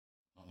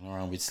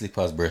around with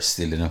slippers, breast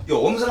still, you know.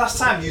 Yo, when was the last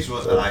time you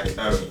was like,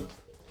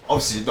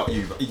 obviously not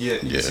you, but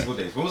single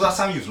days. When was the last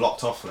time you was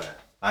locked off there?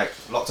 Like,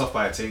 locked off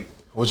by a thing?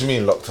 What do you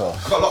mean locked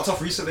off? I got locked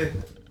off recently.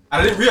 And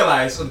I didn't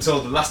realise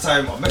until the last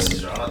time I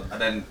messaged her,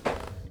 and then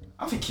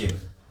I'm thinking,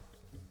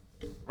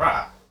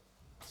 right,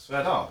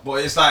 swear down.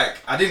 But it's like,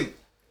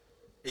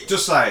 it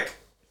just like,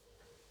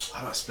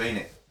 how do I explain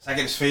it? It's like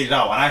it just faded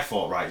out, and I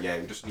thought, right, yeah,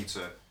 we just need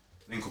to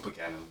link up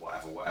again and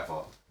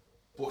whatever.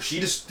 But she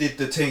just did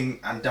the thing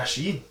and dashed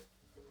in.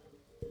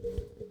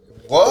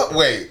 What?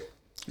 Wait.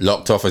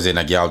 Locked off as in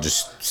a girl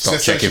just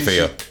stopped checking for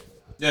you.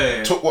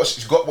 Yeah. Took what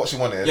she got, what she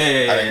wanted. Yeah.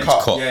 And then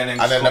cut. Yeah, and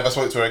then never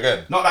spoke to her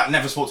again. Not that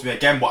never spoke to me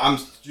again, but I'm,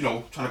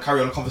 trying to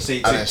carry on a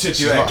conversation to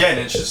do it again,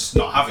 and she's just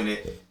not having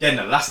it. Then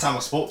the last time I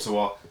spoke to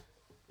her,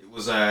 it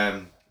was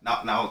now's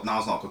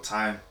not a good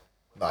time.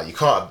 Nah, you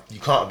can't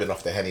have been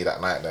off the Henny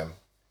that night then.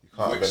 You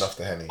can't have been off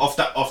the Henny. On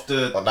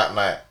that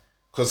night.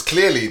 Because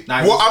clearly,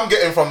 what I'm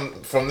getting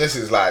from this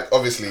is like,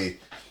 obviously,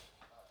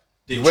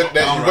 you went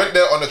there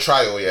on a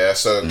trial, yeah.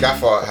 So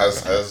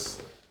Gaffer's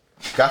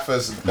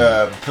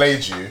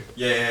played you.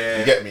 Yeah.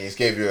 You get me? He's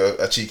gave you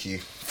a cheeky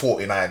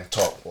 49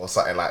 top or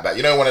something like that.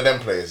 You know, one of them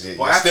players.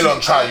 You're still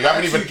on trial. You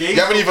haven't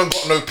even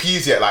got no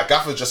P's yet. Like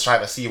Gaffer's just trying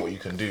to see what you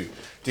can do.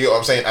 Do you get what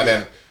I'm saying? And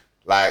then,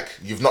 like,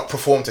 you've not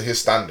performed to his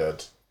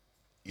standard.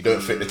 You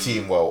don't fit the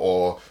team well,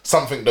 or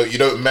something that you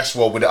don't mesh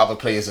well with the other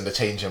players in the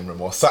changing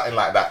room, or something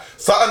like that.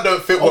 Something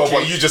don't fit well,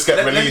 but you just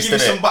get released in it. Let me give you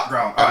some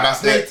background. And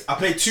that's it. I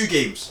played 2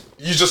 games.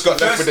 You just got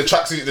left with the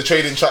tracksuit, the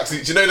trading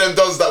tracksuits. You know them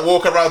dons that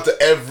walk around to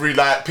every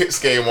like Pits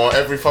game or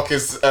every fucking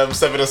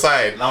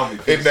 7-a-side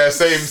in their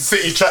same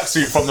City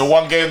tracksuit from the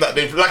one game that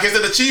they've. Like, it's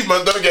an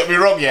achievement. Don't get me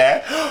wrong,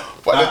 yeah.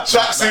 But the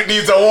tracksuit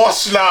needs a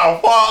wash now.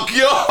 Fuck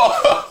yo.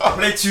 I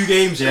played 2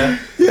 games, yeah.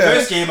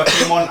 First game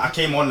I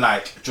came on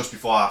like just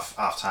before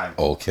half time.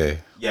 Okay.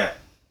 Yeah.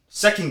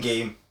 Second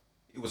game,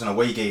 it was an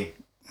away game.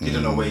 Did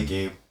an away game.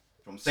 You know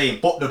what I'm saying,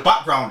 but the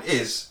background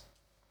is.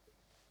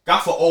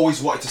 Gaffer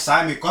always wanted to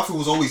sign me. Gaffer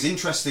was always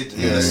interested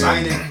in the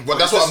signing. Well,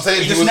 that's what I'm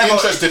saying. He was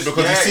interested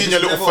because he's seen your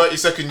little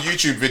 30-second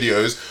YouTube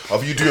videos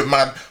of you doing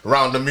mad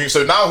round the moon.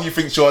 So now he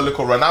thinks you're a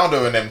little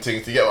Ronaldo and them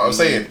things. To get what I'm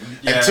saying?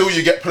 Yeah. Until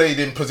you get played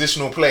in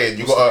positional play, and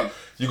you got.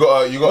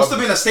 Must have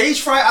been a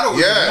stage fright.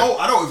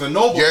 I don't even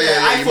know. But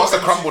yeah. You must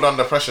have crumbled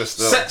under pressure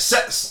still.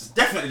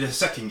 Definitely the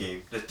second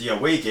game, the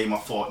away game. I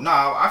thought,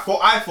 man.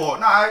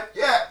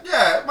 You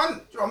know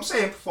what I'm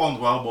saying,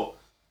 performed well, but.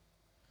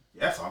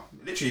 Yeah, fam.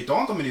 It literally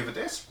dawned on me the other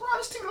day. Bro,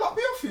 this team locked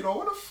me off, you know.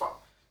 What the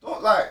fuck?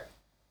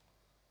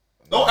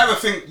 Don't ever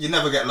think you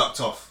never get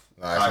locked off.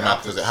 Nah, it's mad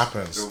because it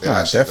happens. It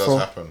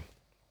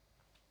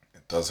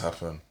does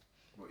happen.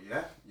 But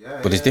yeah.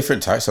 But there's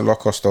different types of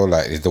lock offs though.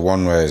 Like, there's the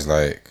one where it's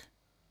like,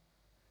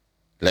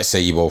 let's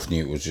say you both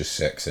knew it was just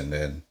sex, and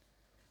then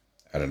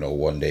I don't know,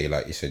 one day,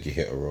 like you said, you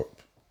hit her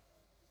up.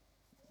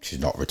 She's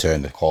not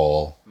returned the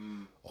call,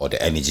 or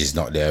the energy's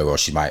not there, or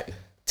she might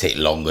take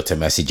longer to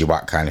message you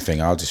back, kind of thing.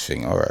 I'll just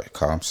think, all right,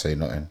 calm, say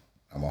nothing,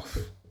 I'm off.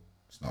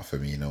 It's not for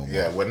me no more.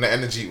 Yeah, when the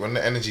energy's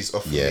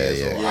off for me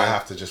as well, I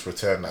have to just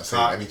return that same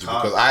energy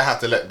because I have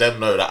to let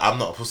them know that I'm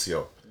not a pussy.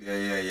 Yeah. Do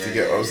you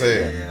get what I'm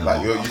saying? Yeah.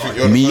 Like you think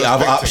you're me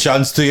have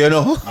options too, you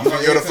know. You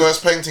think you're the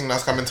first painting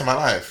that's come into my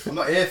life. I'm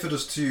not here for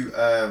those 2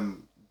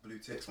 blue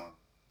ticks, man.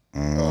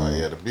 Oh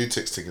yeah, the blue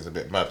ticks thing is a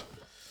bit mad.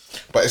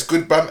 But it's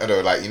good banter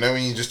though, like, you know,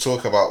 when you just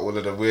talk about all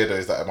of the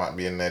weirdos that might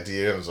be in their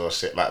DMs or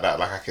shit like that,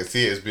 like, I can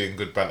see it as being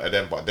good banter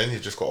then, but then you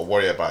just got to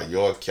worry about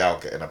your gal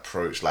getting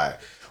approached,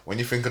 like, when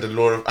you think of the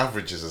law of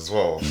averages as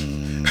well.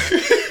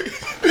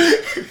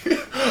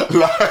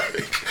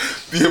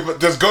 Like,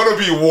 there's gotta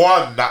be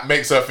one that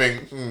makes her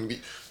think,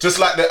 just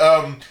like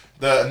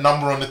the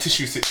number on the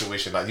tissue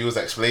situation that you was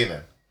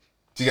explaining.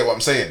 Do you get what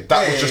I'm saying?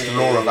 That was just the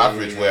law of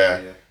average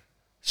where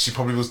she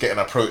probably was getting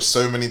approached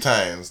so many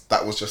times.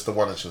 That was just the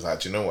one, and she was like,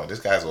 do you know what? This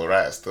guy's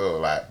alright still.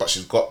 Like, but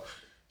she's got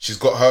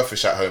her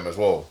fish at home as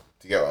well.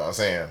 Do you get what I'm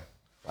saying?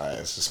 Like,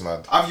 it's just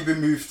mad. Have you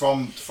been moved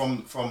from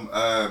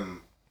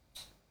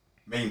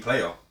main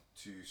player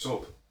to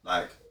sub?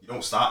 Like, you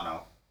don't start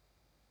now.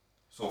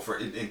 So for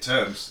in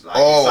terms, like,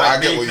 it's like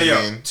I get what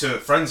you mean. To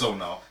friend zone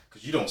now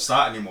because you don't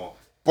start anymore.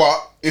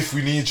 But if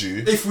we need you,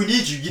 you're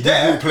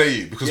there. We'll play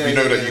you because we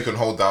know that you can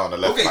hold down the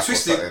left back. Okay,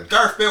 twisted.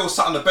 Gareth Bale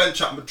sat on the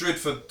bench at Madrid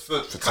for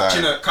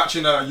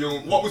catching a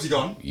young. What was he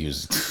on? He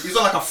was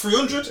on like a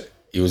 300.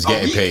 He was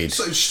getting paid.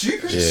 So it was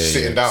stupid.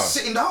 Sitting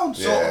down.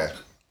 So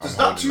there's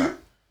that too.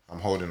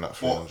 I'm holding that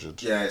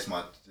 300. Yeah, it's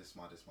mad.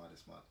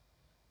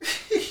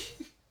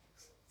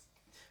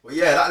 Well,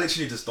 yeah, that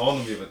literally just dawned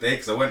on me the other day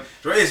because I went.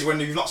 There is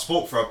when you've not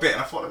spoke for a bit,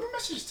 and I thought, let me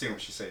message this thing.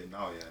 What she's saying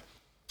now, yeah.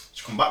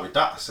 She come back with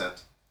that. I said.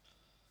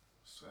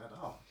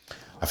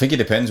 I think it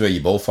depends where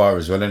you both are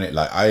as well, innit?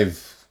 Like,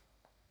 I've,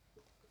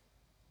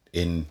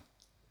 in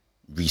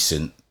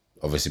recent,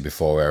 obviously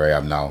before where I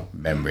am now,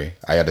 memory,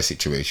 I had a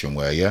situation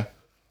where,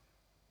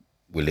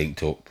 we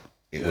linked up.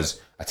 It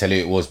was, I tell you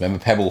it was,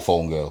 remember Pebble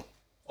Phone Girl?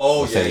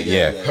 Oh,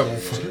 yeah. Pebble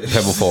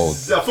Phone.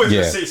 I thought you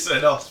were saying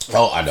something else.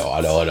 Oh, I know.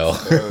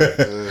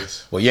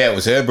 Well, yeah, it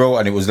was her, bro,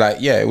 and it was like,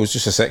 it was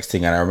just a sex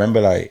thing, and I remember,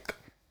 like,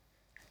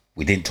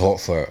 we didn't talk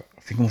for,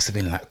 I think it must have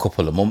been like a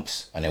couple of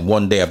months. And then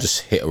one day I've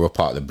just hit her up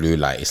out of the blue.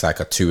 Like, it's like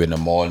a 2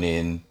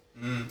 a.m.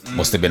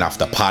 Must have been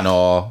after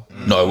Pana.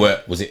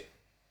 No, was it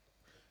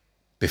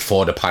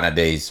before the Pana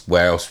days?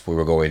 Where else we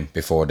were going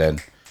before then?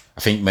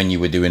 I think when you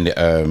were doing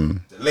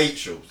the late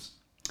shows.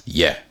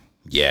 Yeah.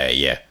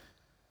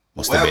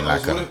 Must have been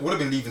like would have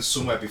been leaving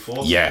somewhere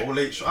before. Yeah. Or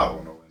late show. I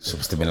don't know. So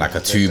must have been like a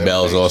 2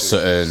 bells or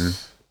something.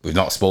 We've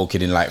not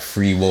spoken in like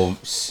 3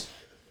 months.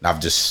 And I've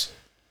just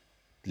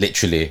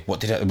literally,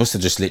 I must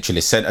have just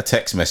literally sent a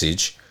text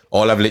message.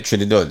 All I've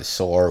literally done, it's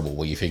so horrible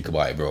when you think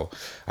about it, bro.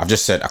 I've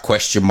just sent a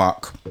question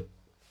mark.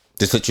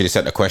 Just literally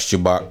sent a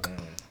question mark.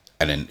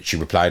 And then she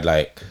replied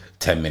like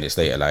 10 minutes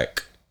later,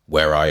 like,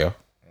 where are you?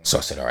 So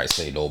I said, all right,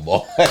 say no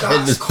more.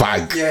 Just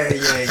bang.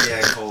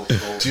 Yeah. Cold.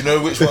 Do you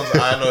know which ones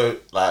I know,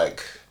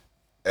 like,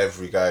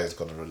 every guy is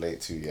going to relate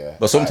to, yeah?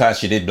 But sometimes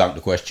she did blank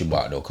the question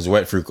mark, though, because it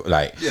went through,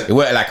 like, it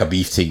weren't like a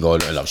beef thing or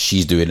like,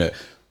 she's doing it.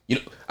 You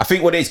know, I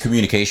think what it is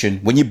communication.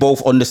 When you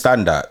both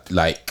understand that,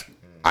 like,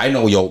 I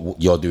know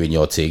you're doing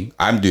your thing,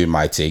 I'm doing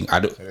my thing.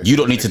 You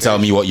don't need to tell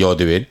me what you're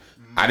doing.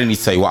 I don't need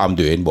to tell you what I'm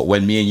doing. But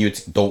when me and you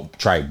don't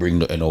try to bring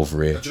nothing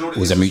over here, it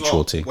was a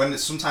mutual thing.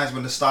 Sometimes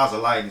when the stars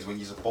align is when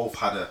you both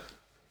had a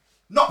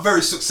not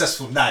very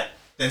successful night.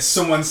 Then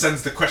someone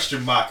sends the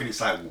question mark and it's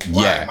like,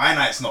 why? My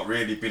night's not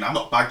really been. I'm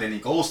not bagged any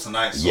goals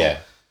tonight.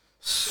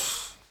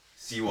 So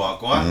see what I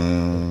got.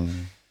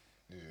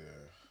 Yeah.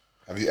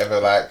 Have you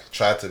ever like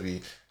tried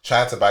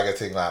to bag a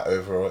thing like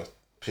over a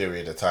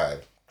period of time?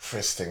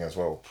 Chris thing as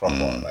well,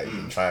 proper. Like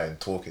you try and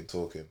talking,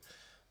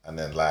 and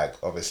then like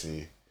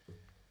obviously,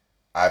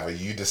 either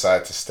you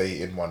decide to stay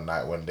in one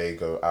night when they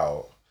go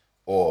out,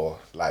 or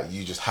like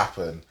you just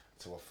happen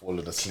to have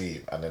fallen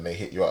asleep and then they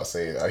hit you up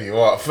saying, "Are you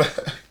up?"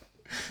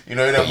 You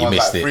know them ones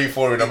like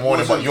 3-4 in the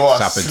morning, but you're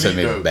asleep.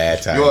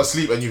 You're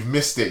asleep and you've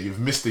missed it. You've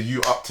missed the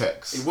you up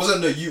text. It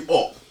wasn't the you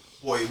up,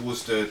 but it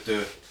was the.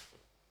 Do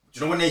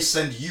you know when they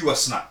send you a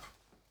snap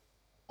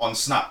on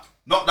Snap?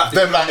 Not that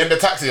them like in the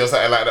taxi or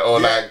something like that, or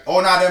like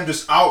now them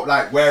just out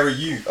like where are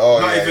you?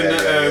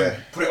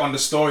 Put it on the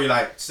story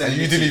like. And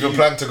you didn't even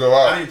plan to go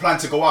out. I didn't plan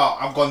to go out.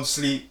 I've gone to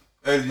sleep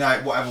early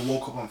night, whatever.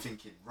 Woke up, I'm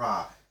thinking,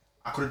 rah.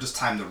 I could have just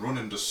timed the run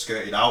and just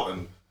skirted out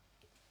and.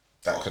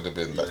 That could have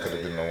been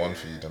the one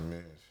for you to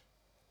move.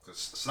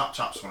 Because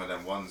Snapchat's one of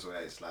them ones where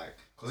it's like,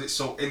 because it's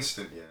so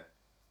instant,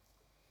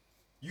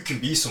 you can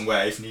be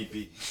somewhere if need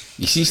be.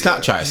 You see,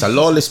 Snapchat, it's a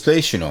lawless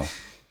place, you know.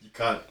 You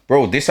can.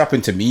 Bro, this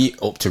happened to me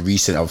up to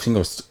recent. I think I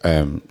was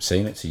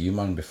saying it to you,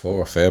 man,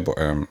 before affair, but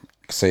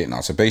say it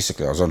now. So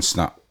basically, I was on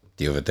Snap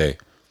the other day,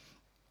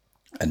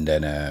 and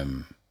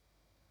then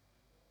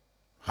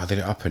how did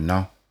it happen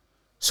now?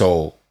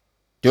 So.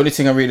 The only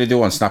thing I really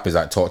do on Snap is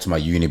like talk to my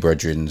uni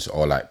brethrens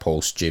or like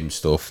post gym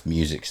stuff,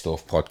 music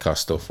stuff, podcast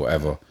stuff,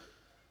 whatever.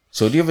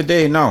 So the other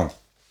day now,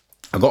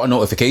 I got a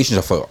notification. I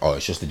thought, oh,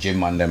 it's just the gym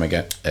man them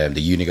again, the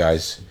uni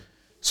guys.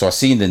 So I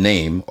seen the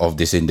name of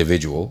this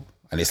individual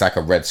and it's like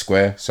a red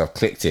square. So I've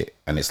clicked it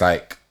and it's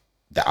like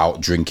they're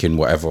out drinking,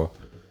 whatever.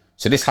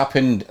 So this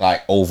happened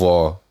like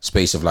over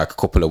space of like a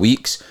couple of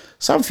weeks.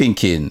 So I'm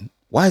thinking,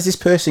 why does this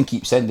person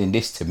keep sending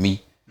this to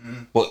me?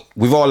 But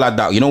we've all had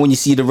that. You know, when you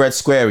see the red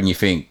square and you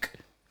think,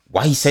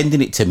 why are you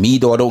sending it to me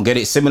though? I don't get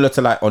it. Similar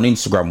to like on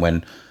Instagram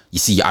when you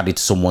see you added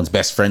to someone's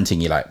best friend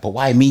thing, you're like, but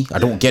why me? I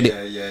don't get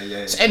it.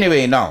 Yeah. So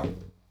anyway, now,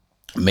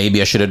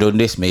 maybe I should have done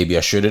this, maybe I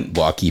shouldn't,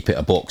 but I'll keep it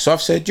a book. So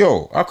I've said,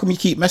 yo, how come you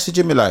keep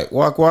messaging me like,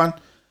 what, go on?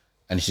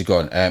 And she's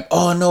gone,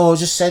 oh no, I was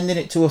just sending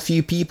it to a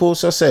few people.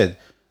 So I said,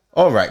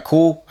 all right,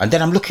 cool. And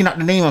then I'm looking at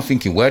the name, I'm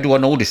thinking, where do I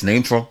know this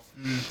name from?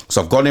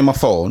 So I've gone in my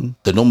phone,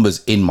 the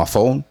number's in my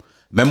phone.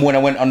 Remember when I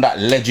went on that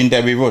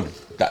legendary run?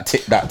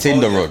 That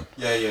Tinder run.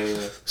 Yeah.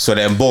 So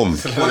then, boom,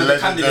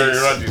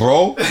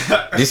 bro.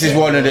 This is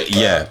one of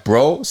the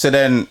bro. So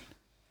then,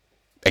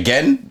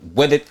 again,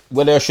 whether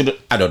I should,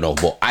 I don't know,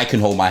 but I can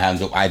hold my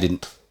hands up. I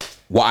didn't.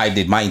 What I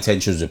did, my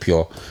intentions were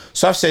pure.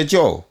 So I've said,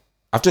 yo,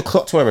 I've just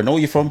clocked where I know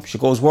you from. She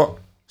goes, what?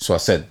 So I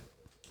said,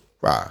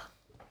 rah,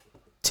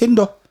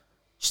 Tinder.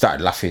 She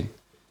started laughing.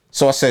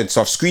 So I said,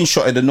 so I've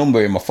screenshotted the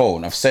number in my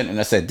phone. I've sent and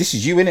I said, this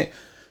is you, innit?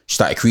 She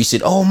started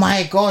creasing. Oh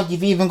my God,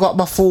 you've even got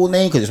my full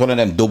name because it's one of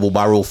them double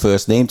barrel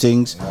first name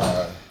things.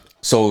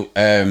 So,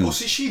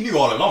 see, she knew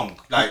all along,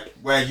 like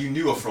where you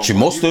knew her from. She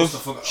must have.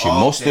 She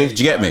must have.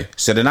 Do you get me?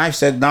 So then I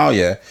said, now,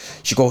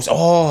 she goes,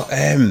 oh,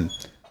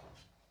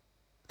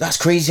 that's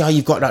crazy how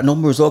you've got that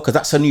number as well because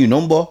that's a new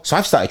number. So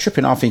I've started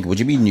tripping out thinking, what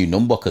do you mean new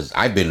number? Because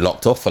I've been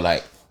locked up for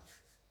like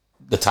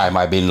the time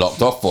I've been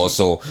locked up for.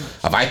 So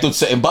have I done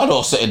something bad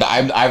or something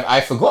that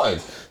I've forgotten?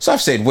 So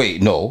I've said,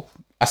 wait, no.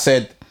 I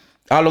said,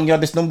 how long you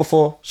had this number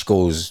for? She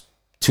goes,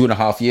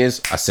 2.5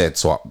 years. I said,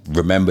 so I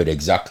remembered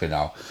exactly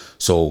now.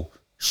 So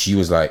she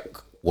was like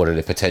one of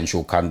the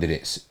potential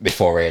candidates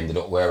before I ended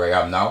up where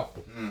I am now.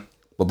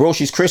 But bro,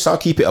 she's Chris, I'll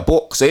keep it a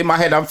book. So in my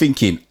head, I'm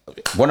thinking,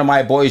 one of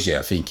my boys,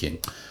 thinking,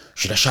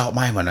 should I shout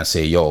my man and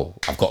say, yo,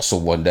 I've got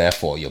someone there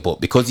for you?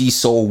 But because he's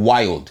so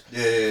wild,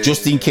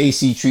 just in case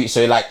he treats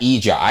her like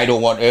Egypt, I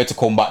don't want her to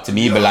come back to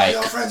me and be like,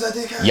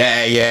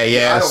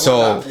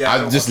 so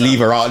I'll just leave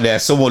her out there.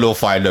 Someone will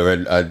find her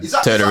and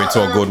turn her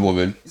into a good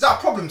woman. Is that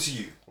a problem to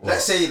you?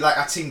 Let's say like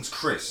I think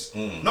Chris,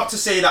 not to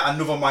say that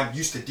another man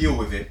used to deal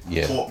with it,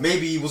 but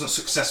maybe he wasn't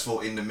successful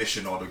in the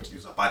mission or it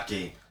was a bad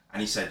game, and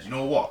he said, you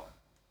know what,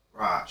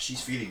 right, she's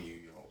feeling you,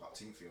 that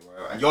team feel,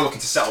 right? And you're looking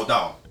to settle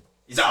down.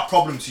 Is that a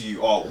problem to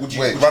you, or would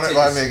you? Wait, run it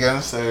by me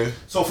again.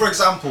 So for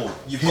example,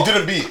 he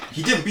didn't beat.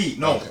 He didn't beat.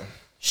 No. Okay.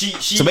 She.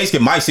 So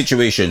basically, my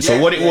situation. So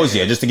what it was,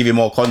 just to give you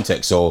more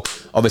context. So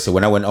obviously,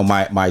 when I went on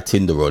my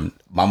Tinder run,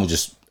 man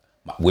was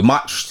we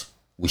matched,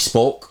 we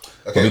spoke.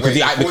 Okay, before you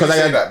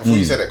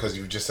say that, because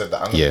you just said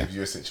that, I'm gonna give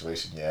you a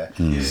situation.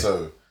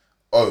 So,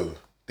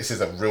 this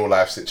is a real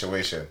life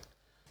situation.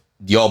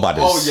 Your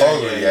buddies.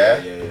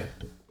 Yeah.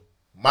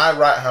 My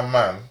right hand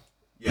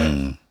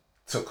man,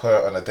 took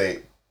her on a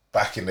date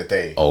back in the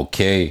day.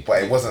 Okay.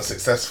 But it wasn't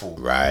successful.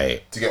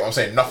 Right. Do you get what I'm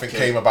saying? Nothing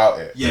came about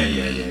it. Yeah.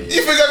 You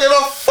think I give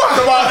a fuck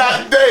about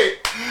that date?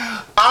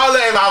 I'll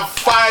let him have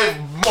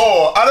 5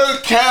 more. I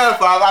don't care,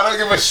 fam. I don't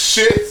give a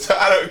shit.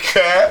 I don't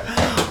care.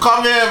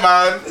 Come here,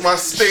 man. My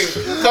stink.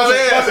 Come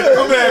here,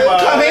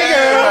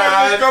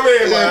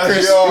 man.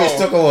 Chris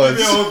took a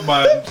once.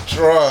 Man.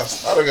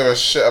 Trust. I don't give a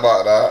shit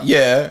about that.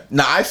 Yeah.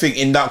 Now, I think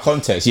in that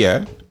context,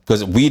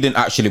 because we didn't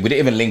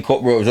even link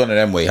up, bro. It was one of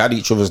them where we had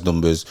each other's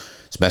numbers,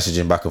 just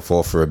messaging back and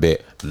forth for a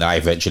bit, and I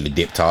eventually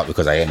dipped out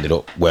because I ended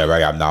up where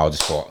I am now. I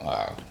just thought,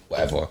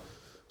 whatever.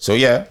 So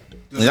in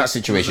that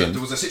situation,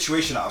 there was a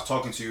situation that I was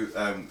talking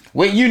to.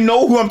 Wait, you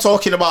know who I'm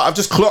talking about? I've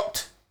just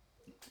clocked.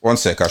 One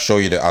sec, I'll show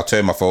you I'll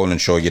turn my phone and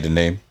show you the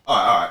name. All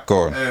right.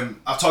 Go on.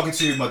 I'm talking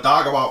to my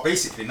dog about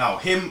basically now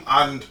him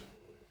and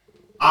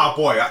our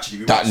boy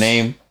actually.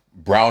 Name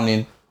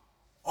Browning.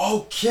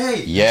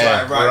 Okay.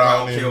 Yeah.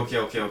 Right.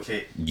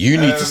 Okay. You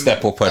need to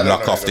step up and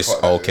knock off this.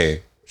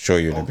 Okay. Show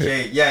you in a bit.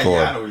 Okay. Yeah.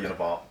 I know what you're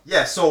about.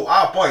 Yeah. So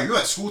our boy, we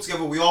went to school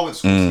together. We all went to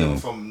school together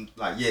from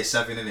like year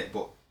 7 in it,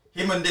 but.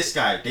 Him and this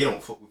guy, they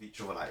don't fuck with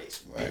each other, like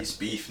it's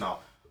beef now.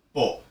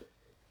 But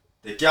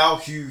the girl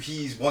who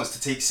he wants to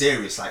take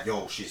serious, like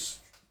she's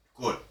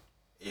good,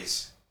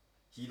 is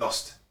he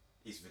lost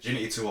his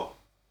virginity to her.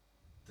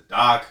 The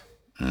dog,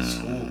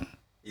 school.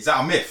 Is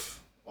that a myth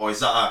or is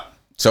that a?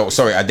 So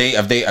sorry, are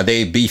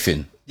they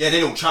beefing? Yeah, they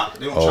don't chat.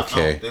 They don't chat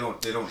now.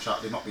 They don't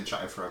chat. They've not been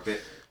chatting for a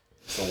bit.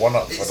 So one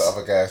up for the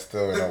other guy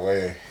still in a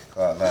way.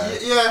 Yeah.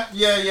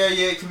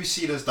 It can be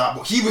seen as that.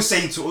 But he was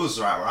saying to us,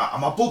 right,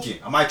 am I bugging?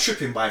 Am I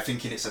tripping by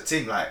thinking it's a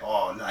thing? Like,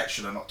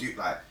 should I not do it?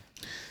 Like,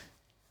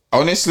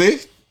 honestly,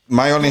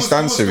 my honest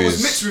answer is there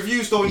was mixed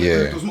reviews though.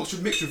 There was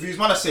mixed reviews.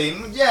 Man are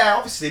saying,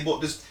 obviously, but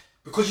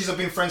because you have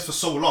been friends for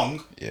so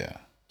long. Yeah.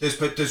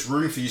 There's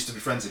room for you to be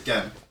friends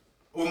again.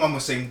 All man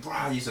was saying,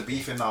 he's a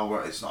beefing now.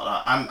 Where it's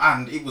not that,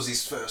 and it was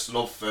his first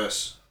love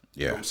first.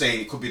 Yeah. You know what I'm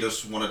saying it could be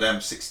just one of them,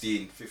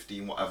 16,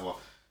 15, whatever.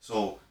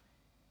 So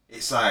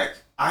it's like.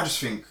 I just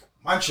think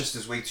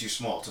Manchester's way too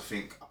small to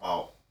think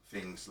about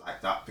things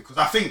like that because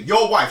I think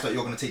your wife that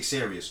you're going to take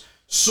serious,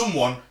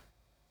 someone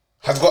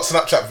has got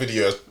Snapchat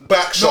videos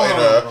backshotting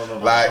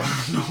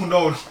her,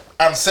 no,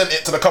 and sent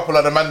it to the couple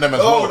of the man them as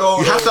well.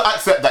 You have to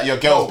accept that your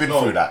girl's been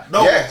through that.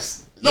 Yes.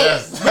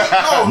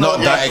 Not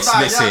that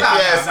explicit.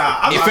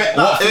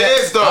 It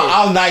is though.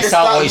 I'll nice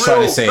out what he's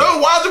trying to say. No,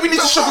 why do we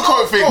need to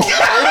sugarcoat things?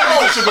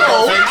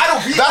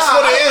 That's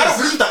what it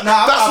is.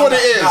 That's what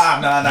it is.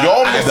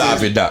 Your missus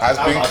has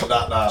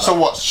been. So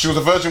what? She was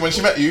a virgin when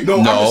she met you? No,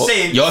 I'm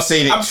saying you're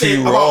saying it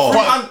too raw.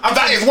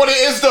 That is what it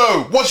is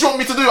though. What do you want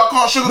me to do? I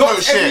can't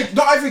sugarcoat shit.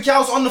 Not every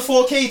girl's on the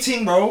 4K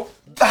thing, bro.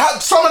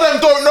 Some of them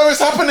don't know it's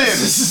happening.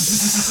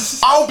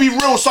 I'll be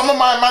real. Some of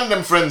my man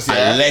them friends,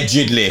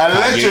 Allegedly.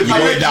 You're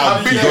going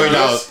out,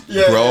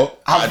 bro.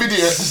 Have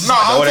videos. No,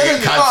 I'm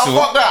telling you.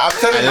 Fuck that. I'm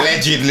telling you.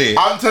 Allegedly.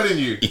 I'm telling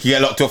you. You can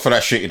get locked up for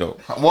that shit, you know.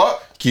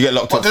 What? You get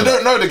locked up. They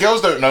don't know. The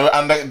girls don't know,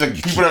 and the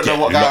people don't know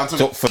what guy I'm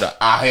talking up for that.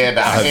 I hear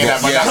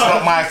that, but that's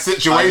not my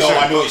situation.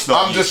 I know it's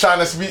not. I'm just trying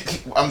to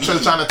speak. I'm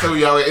just trying to tell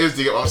you how it is. Do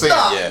you get what I'm saying?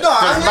 I've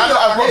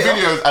got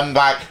videos, and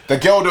like the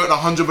girl don't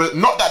 100%.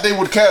 Not that they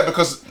would care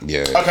because.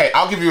 Okay,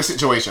 I'll give you a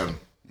situation.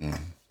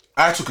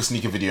 I took a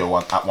sneaker video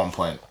at one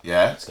point.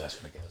 Yeah.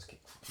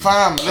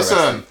 Fam,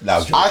 listen.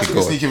 I took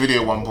a sneaker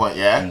video at one point.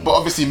 Yeah, but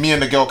obviously me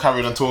and the girl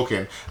carried on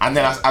talking, and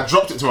then I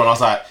dropped it to her, and I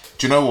was like,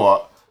 do you know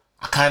what?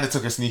 I kind of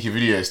took a sneaky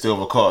video still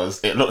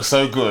because it looked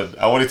so good.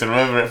 I wanted to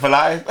remember it for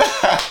life.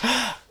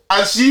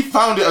 And she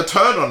found it a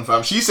turn on,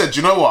 fam. She said,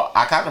 you know what?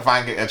 I kind of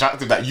find it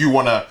attractive that you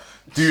want to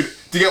do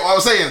you get what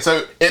I'm saying?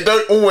 So it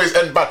don't always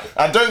end bad.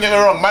 And don't get me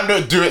wrong, man,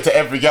 don't do it to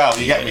every girl.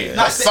 You get me?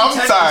 Like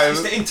sometimes,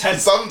 it's the intent.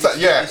 Sometimes,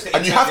 yeah.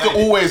 And you have to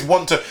always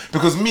want to,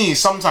 because me,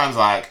 sometimes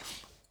like,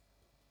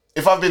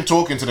 if I've been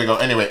talking to the girl,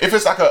 anyway, if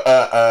it's like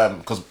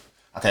because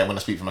okay, I'm gonna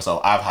speak for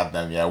myself. I've had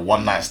them,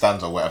 one night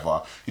stands or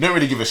whatever. You don't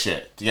really give a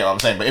shit. Do you get what I'm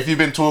saying? But if you've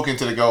been talking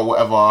to the girl,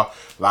 whatever,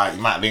 like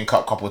you might link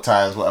up a couple of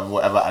times,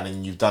 whatever, and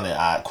then you've done it,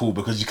 alright, cool,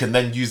 because you can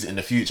then use it in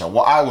the future.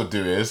 What I would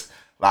do is,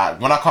 like,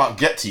 when I can't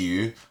get to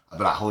you, I'd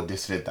be like, hold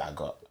this vid that I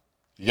got.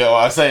 You get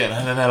what I'm saying?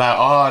 And then they're like,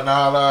 oh,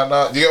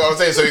 no. You get what I'm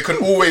saying? So it can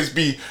always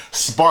be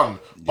spun.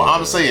 But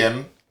I'm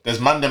saying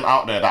there's man them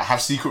out there that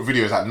have secret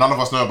videos that none of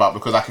us know about,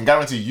 because I can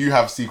guarantee you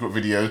have secret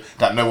videos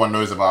that no one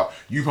knows about.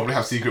 You probably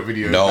have secret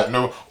videos that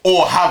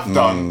or have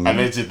done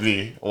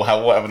allegedly, or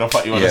have whatever the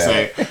fuck you want to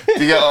say. Do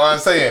you get what I'm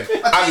saying?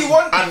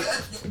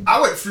 I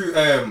went through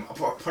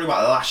probably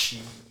about last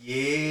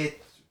year,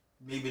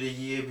 maybe the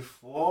year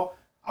before.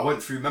 I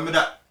went through. Remember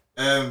that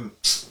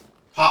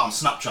part on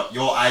Snapchat,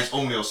 your eyes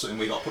only or something,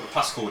 where you got to put the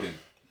passcode in.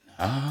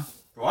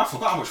 Bro, I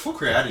forgot how much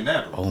fuckery I had in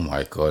there, bro. Oh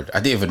my god, I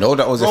didn't even know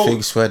that was a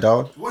thing. Swear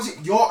down. Was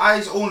it your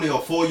eyes only or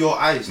for your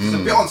eyes? There's a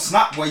bit on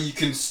Snap where you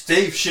can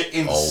save shit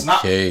in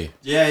Snap. Yeah.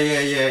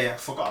 I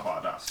forgot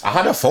about that. I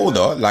had a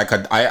folder, like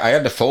I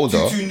had the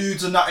folder. Two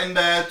nudes and that in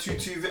there.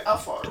 I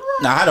thought.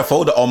 I had a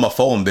folder on my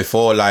phone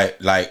before,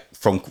 like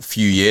from a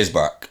few years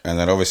back, and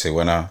then obviously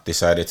when I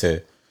decided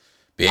to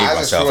behave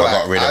myself, I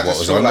got rid of what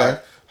was on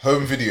there.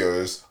 Home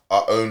videos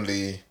are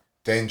only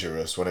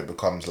dangerous when it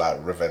becomes like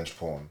revenge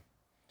porn.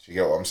 Do you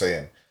get what I'm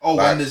saying? Oh,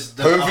 like, when there's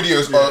the home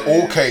videos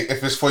are okay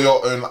if it's for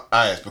your own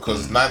eyes,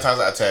 because 9 times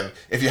out of 10,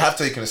 if you have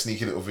taken a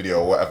sneaky little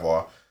video or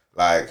whatever,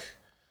 like,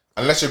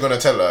 unless you're gonna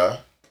tell her,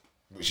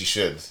 which you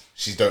should,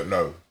 she don't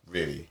know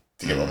really.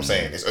 Do you get what I'm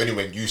saying? It's only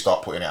when you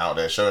start putting it out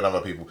there, showing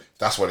other people,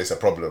 that's when it's a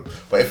problem.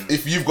 But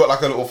if you've got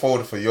like a little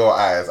folder for your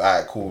eyes,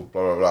 alright, cool,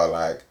 blah blah blah,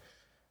 like,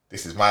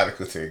 this is my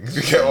little thing.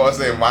 You get what I'm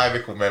saying? My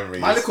little memories.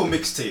 My little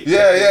mixtape.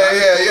 Yeah.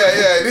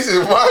 This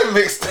is my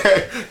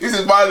mixtape. This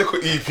is my little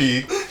EP.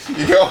 You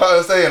get what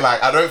I'm saying?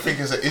 Like, I don't think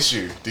it's an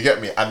issue. Do you get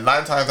me? And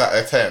 9 times out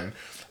of 10,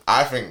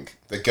 I think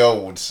the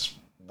girl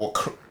will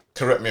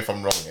correct me if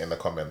I'm wrong in the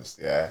comments.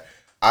 Yeah,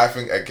 I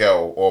think a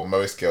girl or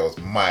most girls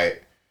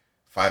might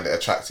find it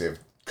attractive,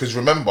 because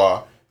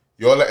remember,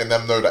 you're letting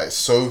them know that it's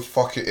so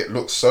it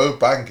looks so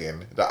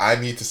banging that I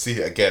need to see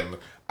it again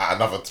at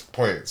another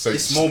point. So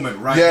this moment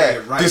right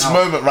here, right this now.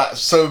 moment right.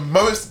 So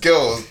most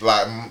girls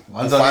like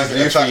find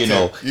it attractive.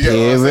 You get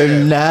Here what I'm saying?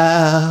 and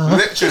now.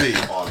 Literally.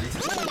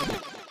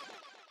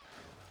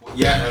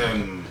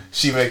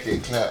 She make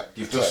it clear.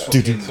 You've just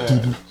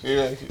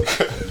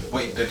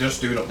wait. They're just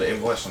doing up the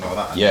invoice and all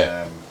that.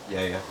 Yeah.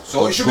 Yeah.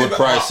 So it should good be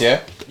price, yeah.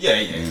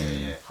 Yeah.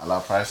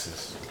 Halal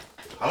prices.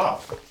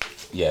 Halal.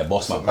 Yeah,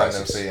 boss man Them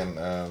prices. saying,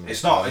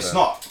 It's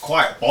not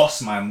quite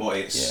boss man, but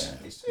it's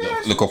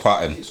Look up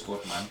pattern. It's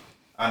good, man.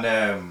 And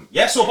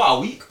so about a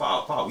week.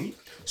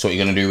 So what you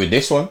gonna do with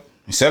this one?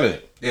 You selling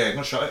it? Yeah, I'm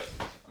gonna shot it.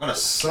 I'm gonna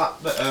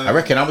slap the. I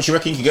reckon. How much you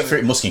reckon you can get for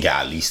it? Must can get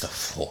at least a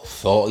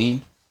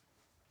 14.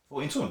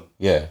 14 ton.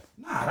 Yeah.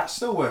 Nah, that's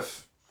still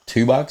worth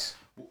 2 bags.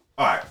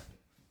 All right.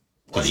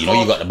 Because you know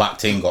you got the back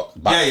thing. Yeah,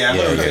 I'm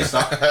gonna replace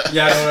that.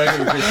 Yeah, I'm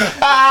gonna replace that.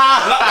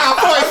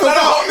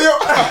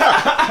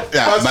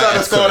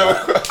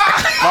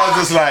 I was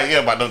just like,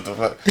 yeah, but don't do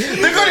that.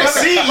 They're gonna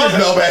see you,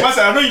 no man.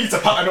 I know you need to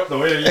pattern up the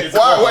way.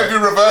 Why? What if he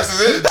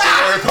reverses it?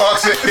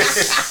 Parks it.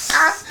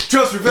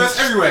 Just reverse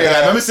everywhere.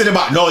 Yeah, let me sit in the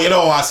back. No, you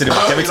don't want to sit in the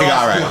back. Everything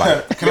alright,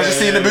 man. Can I just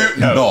see in the boot?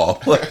 No.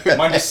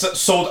 Mine is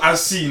sold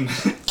as seen.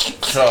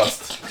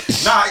 Trust.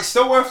 Nah, it's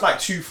still worth like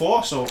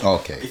 2.4. So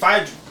Okay. if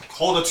I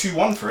hold a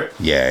 2.1 for it,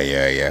 Yeah.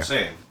 I'm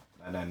saying,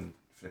 and then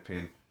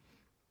flipping,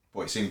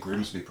 but it's in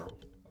Grimsby, bro.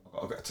 I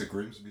gotta get to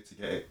Grimsby to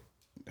get it.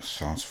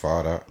 Sounds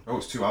far that. Oh,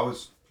 it's 2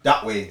 hours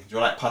that way.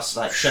 You're like past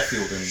like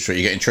Sheffield and. So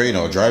you getting train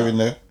or driving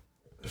there?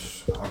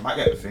 I might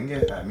get the thing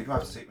here.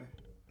 Midwife to take me.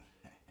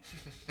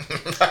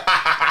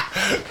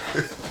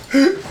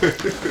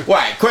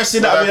 Right,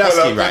 question that I've been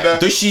asking, right?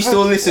 Does she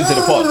still listen to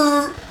the pod?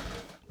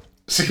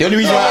 The only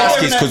reason why I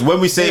ask is because when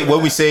we say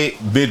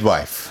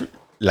midwife,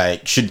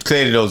 like, she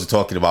clearly knows we're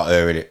talking about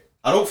her, innit?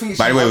 I don't think it's.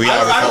 By the way, we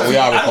are recording.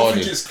 I don't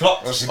think it's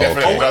clocked. She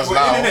definitely does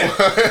now.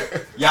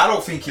 Yeah, I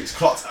don't think it's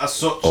clocked as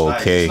such.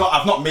 Okay. Like,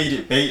 I've not made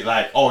it bait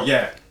like, oh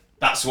yeah,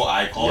 that's what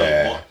I call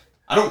it. But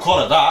I don't call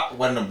her that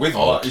when I'm with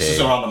her. It's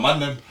just around the man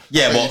then.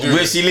 Yeah, but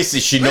when she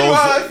listens, she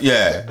knows.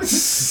 Yeah.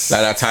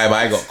 Like that time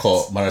I got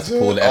caught, man, I had to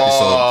pull the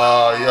episode.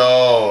 Oh,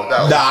 yo.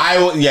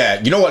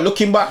 You know what?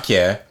 Looking back,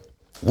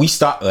 we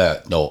start.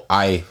 You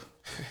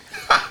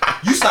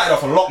started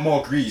off a lot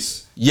more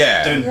grease.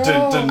 Yeah.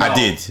 Than I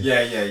did.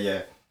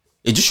 Yeah.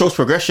 It just shows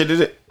progression, does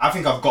it? I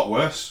think I've got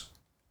worse.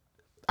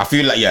 I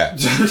feel like, I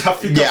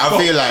think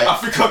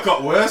I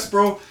got worse,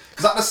 bro.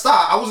 Because at the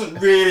start, I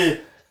wasn't really.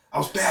 I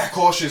was bare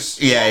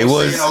cautious. Yeah, it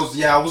was. I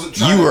wasn't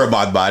trying. You were a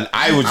bad man.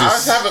 I was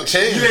just. I haven't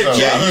changed.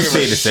 Yeah, you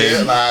say the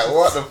same. Like,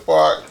 what the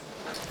fuck?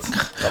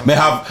 May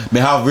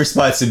have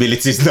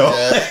responsibilities though.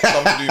 Yeah,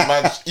 somebody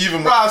man.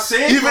 Even if I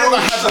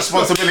had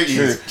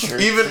responsibilities,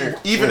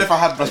 even if I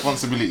had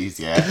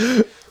responsibilities,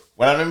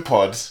 when I'm in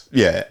pods,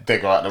 they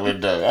go out the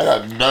window. I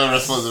got no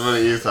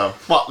responsibilities. So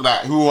fuck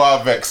that. Who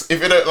are vex?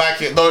 If you don't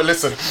like it, don't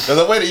listen. There's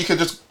a way that you can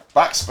just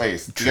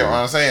backspace. Do you get what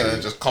I'm saying?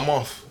 And just come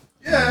off.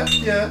 Yeah.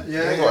 You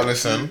gotta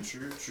listen.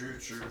 True.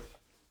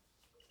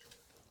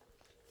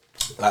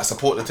 Like,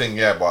 support the thing,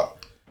 but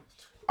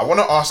I want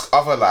to ask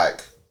other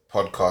like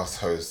podcast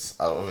hosts.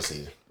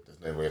 Obviously,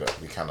 there's no way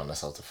that we can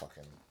unless I was to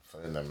fucking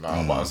phone them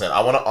now. But I'm saying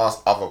I want to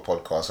ask other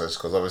podcast hosts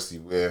because obviously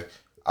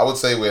I would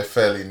say we're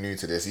fairly new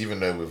to this, even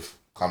though we've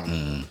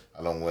come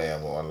a long way,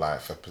 and we're on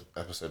like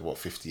episode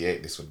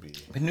 58. This would be.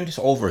 We've been doing this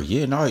over a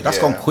year now. That's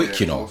gone quick,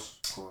 you know. Of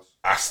course.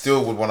 I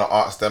still would want to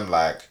ask them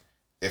like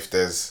if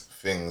there's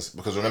things,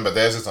 because remember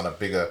theirs is on a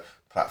bigger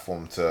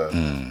platform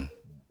to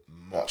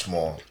much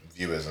more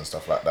viewers and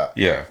stuff like that.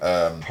 Yeah.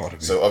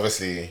 So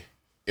obviously,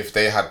 if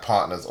they had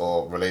partners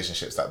or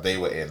relationships that they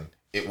were in,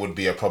 it would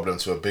be a problem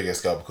to a bigger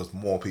scale because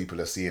more people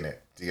are seeing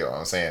it. Do you get what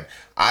I'm saying?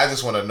 I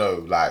just want to know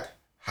like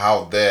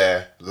how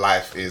their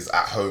life is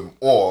at home,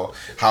 or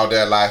how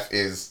their life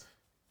is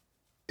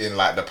in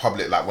like the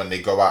public, like when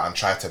they go out and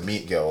try to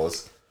meet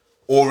girls,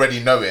 already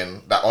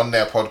knowing that on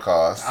their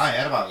podcast. I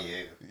heard about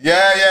you. Yeah.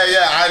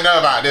 I know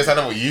about this. I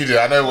know what you do.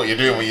 I know what you're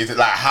doing when you do.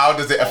 Like, how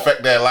does it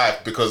affect their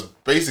life? Because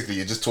basically,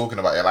 you're just talking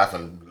about your life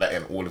and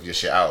letting all of your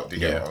shit out. Do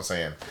you get what I'm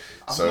saying?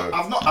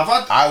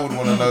 I would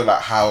want to know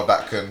like how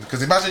that can.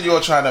 Because imagine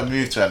you're trying to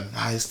move to a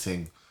nice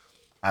thing,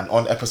 and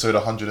on episode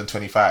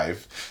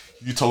 125.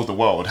 You told the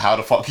world how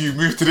the fuck you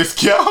moved to this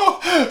girl.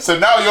 So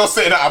now you're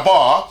sitting at a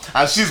bar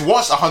and she's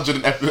watched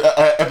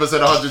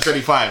episode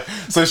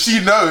 125. So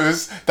she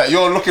knows that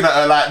you're looking at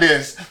her like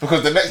this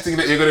because the next thing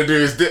that you're gonna do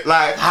is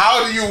like,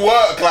 how do you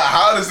work? Like,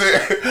 how does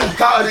it?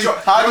 How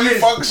do you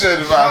function?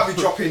 You can't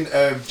be dropping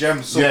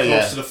gems so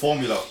close to the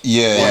formula.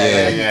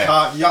 Yeah. You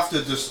can't. You have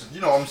to just, you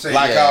know what I'm saying.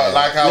 Like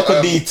how look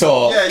at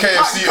Dito.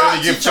 KFC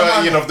only give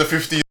 13 of the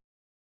 15